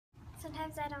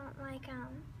sometimes I don't like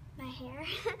my hair.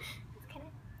 It's kind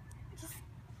of just,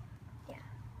 yeah.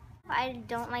 I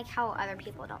don't like how other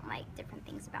people don't like different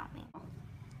things about me.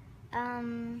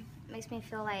 Makes me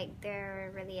feel like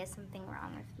there really is something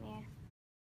wrong with me.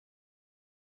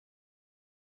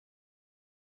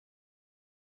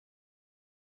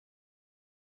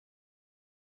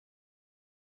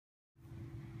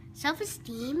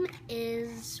 Self-esteem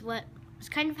is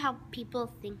kind of how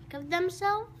people think of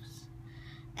themselves.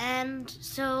 And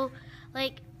so,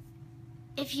 like,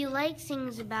 if you like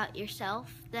things about yourself,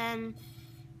 then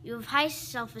you have high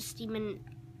self-esteem. And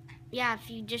yeah, if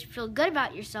you just feel good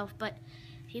about yourself, but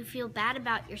if you feel bad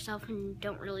about yourself and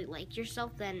don't really like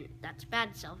yourself, then that's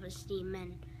bad self-esteem.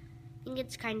 And I think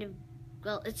it's kind of,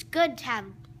 well, it's good to have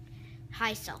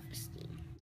high self-esteem.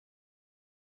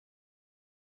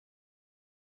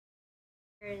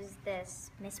 There's this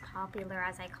Miss Popular,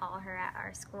 as I call her at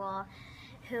our school,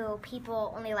 who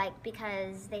people only like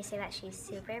because they say that she's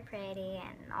super pretty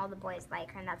and all the boys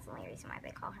like her, and that's the only reason why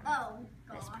they call her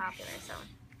Miss Popular. So,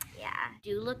 yeah. If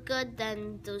you look good,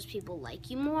 then those people like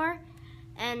you more.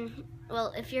 And,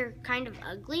 well, if you're kind of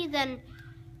ugly, then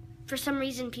for some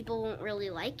reason people won't really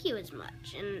like you as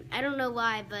much. And I don't know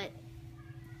why, but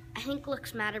I think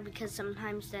looks matter because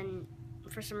sometimes then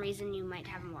for some reason you might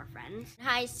have more friends. In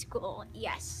high school,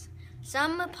 yes.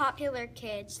 Some popular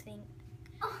kids think,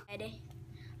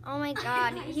 oh my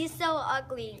God, he's so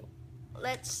ugly.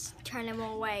 Let's turn him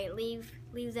away, leave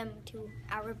them to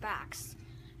our backs.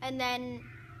 And then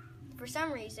for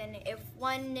some reason, if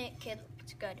one kid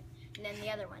looks good and then the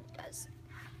other one does,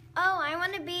 oh, I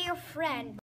want to be your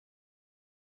friend.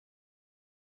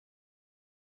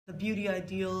 The beauty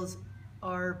ideals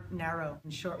are narrow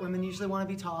and short. Women usually want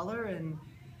to be taller, and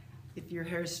if your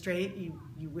hair is straight,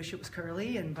 you wish it was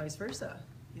curly, and vice versa.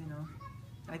 You know,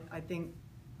 I think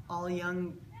all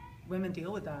young women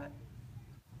deal with that.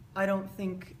 I don't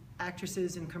think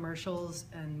actresses in commercials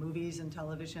and movies and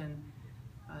television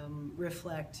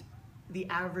reflect the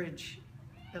average,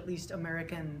 at least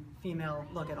American female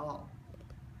look at all.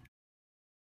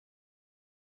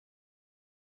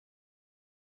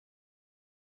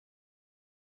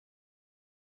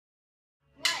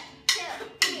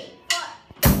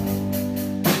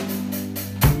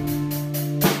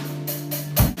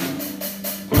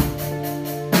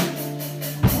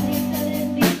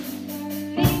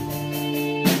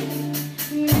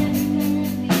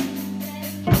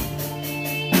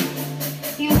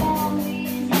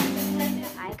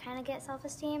 Get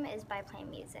self-esteem is by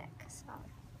playing music. So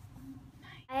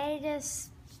I just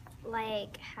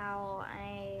like how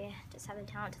I just have the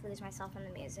talent to lose myself in the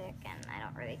music, and I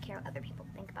don't really care what other people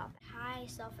think about that. High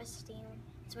self-esteem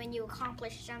is when you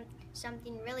accomplish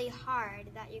something really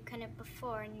hard that you couldn't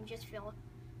before, and you just feel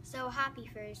so happy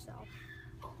for yourself.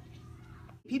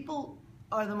 People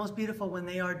are the most beautiful when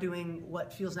they are doing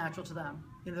what feels natural to them.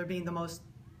 You know, they're being the most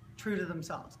true to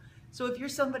themselves. So if you're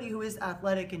somebody who is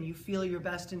athletic and you feel your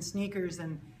best in sneakers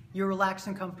and you're relaxed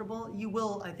and comfortable, you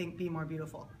will, I think, be more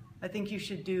beautiful. I think you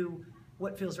should do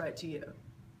what feels right to you.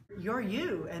 You're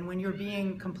you, and when you're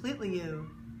being completely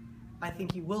you, I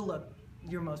think you will look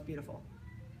your most beautiful.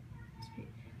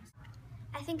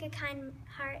 I think a kind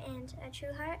heart and a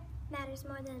true heart matters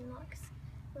more than looks.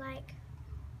 Like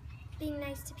being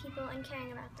nice to people and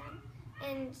caring about them.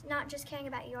 And not just caring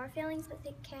about your feelings, but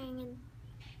caring and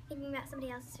thinking about somebody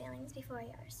else's feelings before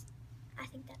yours. I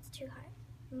think that's true heart.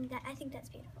 I think that's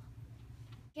beautiful.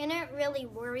 You can't really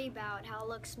worry about how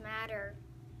looks matter.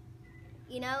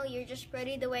 You know, you're just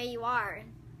pretty the way you are.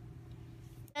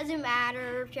 It doesn't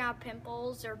matter if you have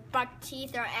pimples or buck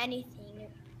teeth or anything.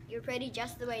 You're pretty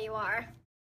just the way you are.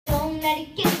 Don't let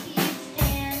it get you.